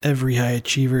Every high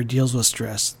achiever deals with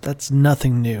stress. That's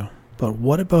nothing new. But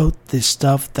what about the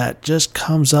stuff that just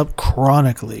comes up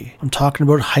chronically? I'm talking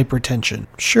about hypertension.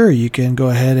 Sure, you can go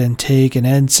ahead and take an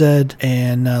NSAID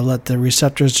and let the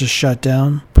receptors just shut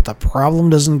down, but the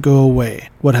problem doesn't go away.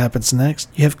 What happens next?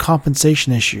 You have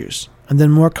compensation issues, and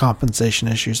then more compensation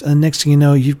issues, and the next thing you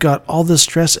know, you've got all this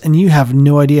stress and you have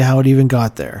no idea how it even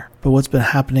got there. But what's been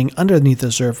happening underneath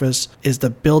the surface is the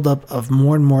buildup of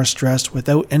more and more stress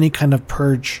without any kind of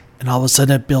purge. And all of a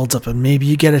sudden it builds up and maybe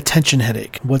you get a tension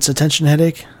headache. What's a tension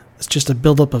headache? It's just a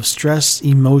buildup of stress,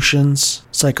 emotions,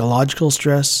 psychological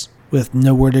stress with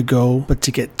nowhere to go but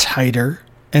to get tighter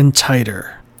and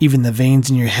tighter. Even the veins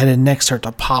in your head and neck start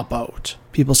to pop out.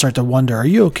 People start to wonder, are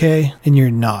you okay? And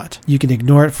you're not. You can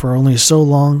ignore it for only so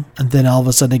long, and then all of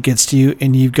a sudden it gets to you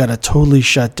and you've got to totally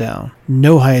shut down.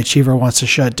 No high achiever wants to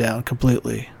shut down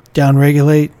completely.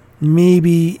 Downregulate?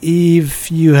 Maybe if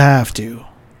you have to.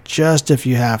 Just if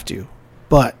you have to.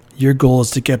 But your goal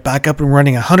is to get back up and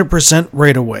running 100%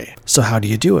 right away. So how do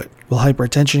you do it? Well,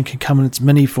 hypertension can come in its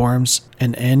many forms,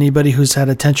 and anybody who's had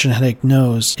a tension headache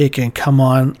knows it can come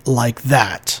on like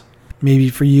that. Maybe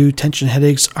for you, tension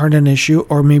headaches aren't an issue,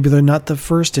 or maybe they're not the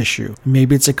first issue.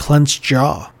 Maybe it's a clenched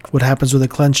jaw. What happens with a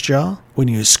clenched jaw? When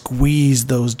you squeeze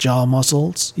those jaw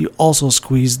muscles, you also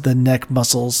squeeze the neck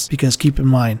muscles, because keep in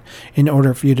mind, in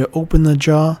order for you to open the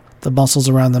jaw, the muscles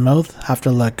around the mouth have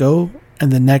to let go,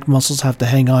 and the neck muscles have to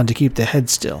hang on to keep the head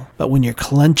still. But when you're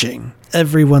clenching,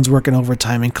 everyone's working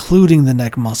overtime, including the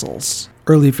neck muscles.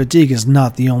 Early fatigue is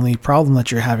not the only problem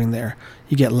that you're having there.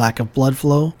 You get lack of blood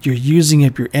flow. You're using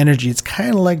up your energy. It's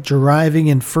kind of like driving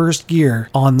in first gear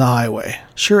on the highway.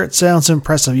 Sure, it sounds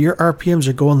impressive. Your RPMs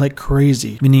are going like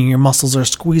crazy, meaning your muscles are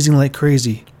squeezing like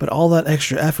crazy. But all that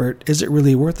extra effort, is it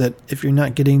really worth it if you're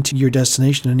not getting to your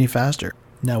destination any faster?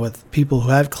 Now with people who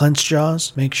have clenched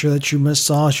jaws, make sure that you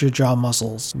massage your jaw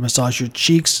muscles. Massage your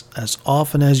cheeks as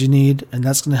often as you need, and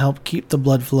that's going to help keep the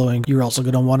blood flowing. You're also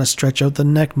going to want to stretch out the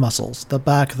neck muscles, the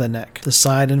back of the neck, the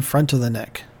side and front of the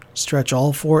neck. Stretch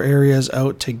all 4 areas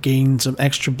out to gain some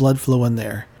extra blood flow in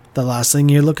there. The last thing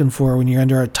you're looking for when you're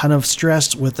under a ton of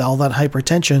stress with all that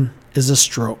hypertension is a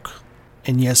stroke.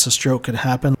 And yes, a stroke could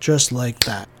happen just like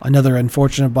that. Another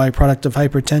unfortunate byproduct of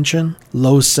hypertension,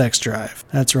 low sex drive.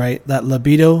 That's right, that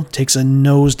libido takes a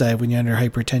nosedive when you're under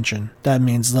hypertension. That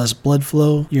means less blood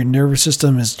flow, your nervous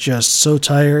system is just so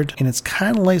tired, and it's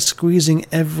kind of like squeezing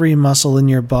every muscle in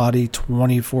your body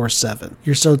 24/7.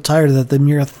 You're so tired that the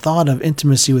mere thought of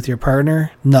intimacy with your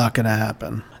partner, not gonna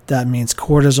happen. That means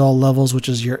cortisol levels, which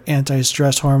is your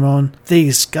anti-stress hormone,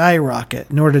 they skyrocket.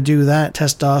 In order to do that,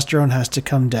 testosterone has to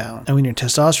come down. And when your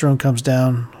testosterone comes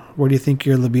down, where do you think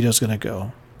your libido is going to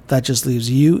go? That just leaves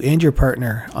you and your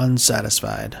partner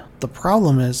unsatisfied. The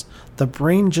problem is the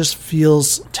brain just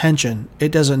feels tension.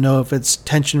 It doesn't know if it's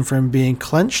tension from being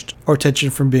clenched or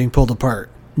tension from being pulled apart.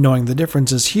 Knowing the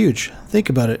difference is huge. Think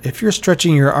about it. If you're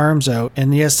stretching your arms out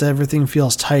and yes, everything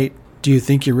feels tight, do you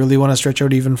think you really want to stretch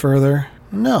out even further?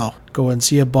 No. Go and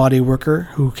see a body worker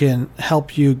who can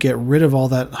help you get rid of all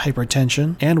that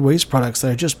hypertension and waste products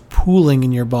that are just pooling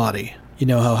in your body. You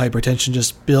know how hypertension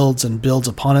just builds and builds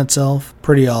upon itself?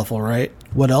 Pretty awful, right?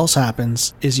 What else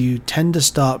happens is you tend to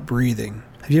stop breathing.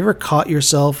 Have you ever caught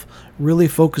yourself really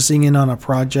focusing in on a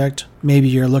project? Maybe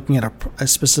you're looking at a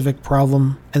specific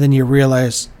problem and then you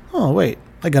realize, oh wait,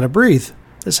 I gotta breathe.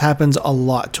 This happens a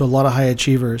lot to a lot of high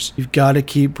achievers. You've got to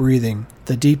keep breathing.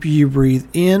 The deeper you breathe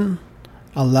in,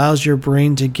 allows your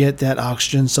brain to get that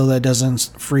oxygen so that it doesn't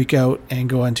freak out and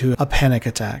go into a panic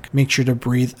attack. Make sure to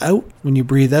breathe out. When you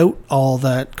breathe out, all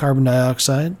that carbon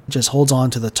dioxide just holds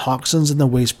on to the toxins and the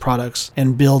waste products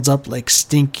and builds up like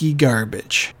stinky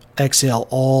garbage. Exhale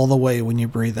all the way when you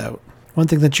breathe out. One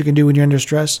thing that you can do when you're under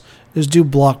stress is do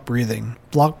block breathing.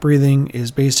 Block breathing is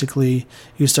basically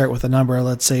you start with a number,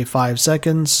 let's say 5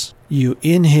 seconds. You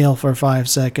inhale for 5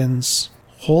 seconds,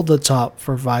 hold the top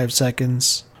for 5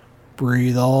 seconds,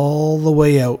 breathe all the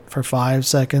way out for 5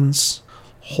 seconds,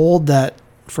 hold that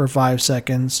for 5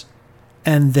 seconds,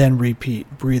 and then repeat,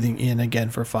 breathing in again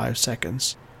for 5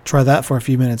 seconds. Try that for a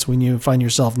few minutes. When you find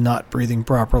yourself not breathing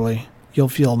properly, you'll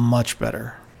feel much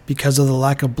better. Because of the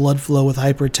lack of blood flow with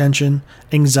hypertension,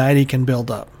 anxiety can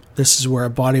build up. This is where a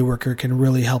body worker can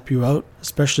really help you out,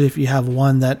 especially if you have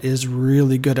one that is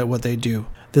really good at what they do.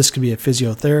 This could be a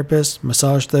physiotherapist,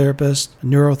 massage therapist, a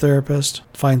neurotherapist.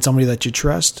 Find somebody that you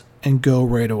trust and go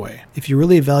right away. If you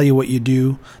really value what you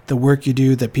do, the work you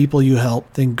do, the people you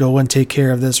help, then go and take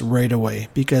care of this right away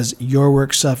because your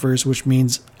work suffers, which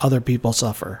means other people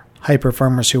suffer. High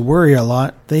performers who worry a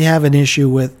lot, they have an issue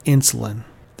with insulin.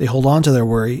 They hold on to their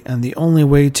worry, and the only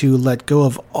way to let go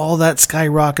of all that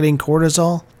skyrocketing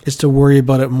cortisol is to worry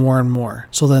about it more and more.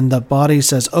 So then the body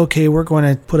says, okay, we're going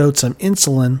to put out some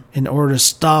insulin in order to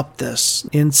stop this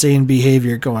insane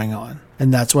behavior going on.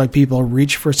 And that's why people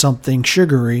reach for something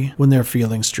sugary when they're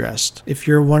feeling stressed. If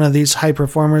you're one of these high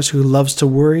performers who loves to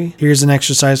worry, here's an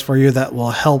exercise for you that will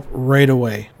help right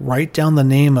away. Write down the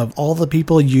name of all the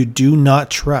people you do not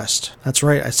trust. That's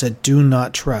right, I said do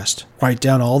not trust. Write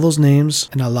down all those names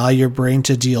and allow your brain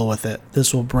to deal with it.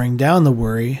 This will bring down the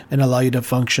worry and allow you to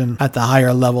function at the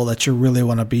higher level that you really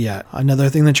want to be at. Another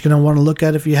thing that you're going to want to look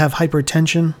at if you have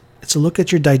hypertension, it's a look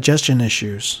at your digestion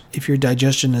issues. If your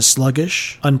digestion is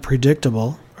sluggish,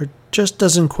 unpredictable, or just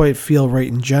doesn't quite feel right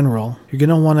in general, you're going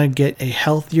to want to get a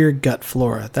healthier gut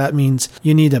flora. That means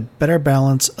you need a better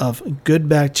balance of good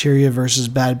bacteria versus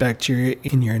bad bacteria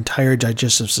in your entire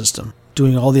digestive system.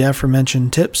 Doing all the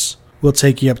aforementioned tips will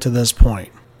take you up to this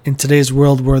point. In today's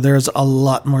world where there's a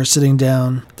lot more sitting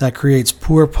down, that creates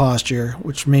poor posture,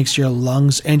 which makes your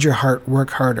lungs and your heart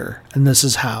work harder. And this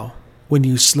is how. When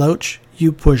you slouch,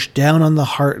 you push down on the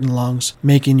heart and lungs,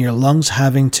 making your lungs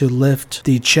having to lift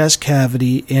the chest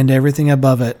cavity and everything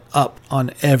above it up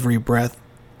on every breath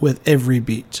with every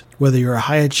beat. Whether you're a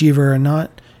high achiever or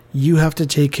not, you have to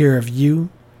take care of you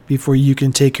before you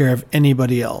can take care of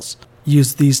anybody else.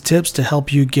 Use these tips to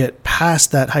help you get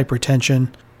past that hypertension,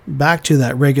 back to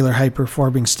that regular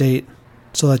high-performing state,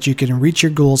 so that you can reach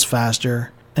your goals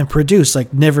faster and produce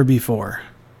like never before.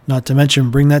 Not to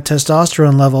mention bring that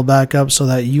testosterone level back up so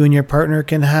that you and your partner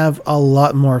can have a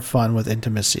lot more fun with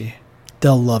intimacy.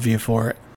 They'll love you for it.